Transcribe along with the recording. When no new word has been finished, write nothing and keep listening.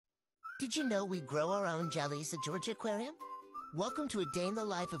Did you know we grow our own jellies at Georgia Aquarium? Welcome to a day in the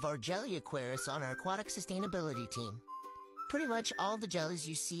life of our jelly aquarists on our aquatic sustainability team. Pretty much all the jellies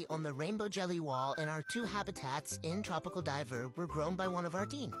you see on the rainbow jelly wall in our 2 habitats in Tropical Diver were grown by one of our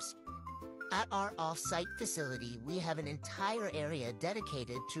teams. At our off-site facility, we have an entire area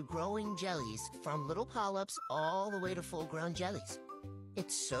dedicated to growing jellies from little polyps all the way to full-grown jellies.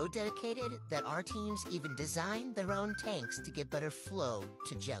 It's so dedicated that our teams even designed their own tanks to get better flow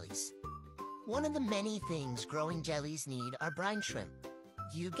to jellies. One of the many things growing jellies need are brine shrimp.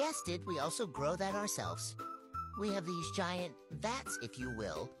 You guessed it, we also grow that ourselves. We have these giant vats, if you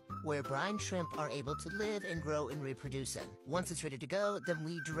will, where brine shrimp are able to live and grow and reproduce in. Once it's ready to go, then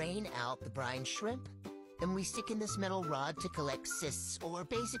we drain out the brine shrimp, and we stick in this metal rod to collect cysts, or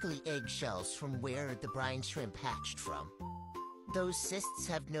basically eggshells, from where the brine shrimp hatched from. Those cysts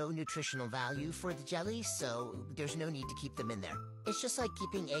have no nutritional value for the jelly, so there's no need to keep them in there. It's just like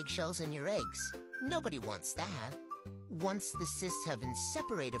keeping eggshells in your eggs. Nobody wants that. Once the cysts have been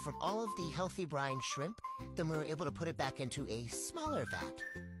separated from all of the healthy brine shrimp, then we're able to put it back into a smaller vat.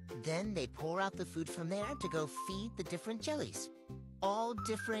 Then they pour out the food from there to go feed the different jellies. All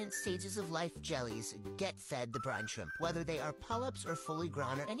different stages of life jellies get fed the brine shrimp, whether they are polyps or fully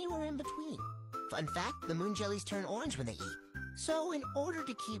grown or anywhere in between. Fun fact, the moon jellies turn orange when they eat. So in order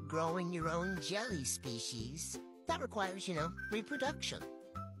to keep growing your own jelly species, that requires, reproduction.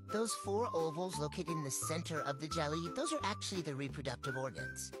 Those 4 ovals located in the center of the jelly, those are actually the reproductive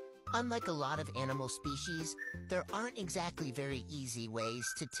organs. Unlike a lot of animal species, there aren't exactly very easy ways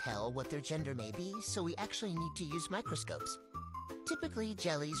to tell what their gender may be, so we actually need to use microscopes. Typically,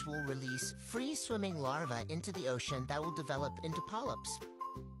 jellies will release free-swimming larvae into the ocean that will develop into polyps.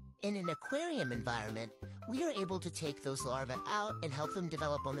 In an aquarium environment, we are able to take those larvae out and help them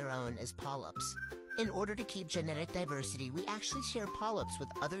develop on their own as polyps. In order to keep genetic diversity, we actually share polyps with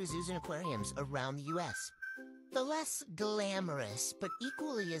other zoos and aquariums around the U.S. The less glamorous, but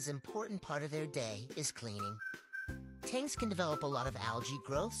equally as important part of their day is cleaning. Tanks can develop a lot of algae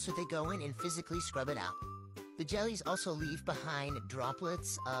growth, so they go in and physically scrub it out. The jellies also leave behind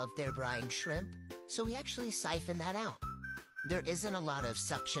droplets of their brine shrimp, so we actually siphon that out. There isn't a lot of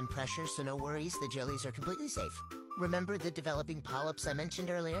suction pressure, so no worries, the jellies are completely safe. Remember the developing polyps I mentioned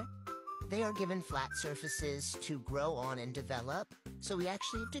earlier? They are given flat surfaces to grow on and develop, so we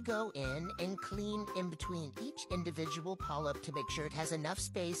actually have to go in and clean in between each individual polyp to make sure it has enough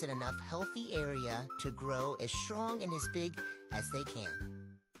space and enough healthy area to grow as strong and as big as they can.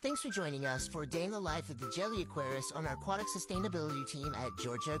 Thanks for joining us for a day in the life of the jelly aquarists on our aquatic sustainability team at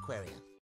Georgia Aquarium.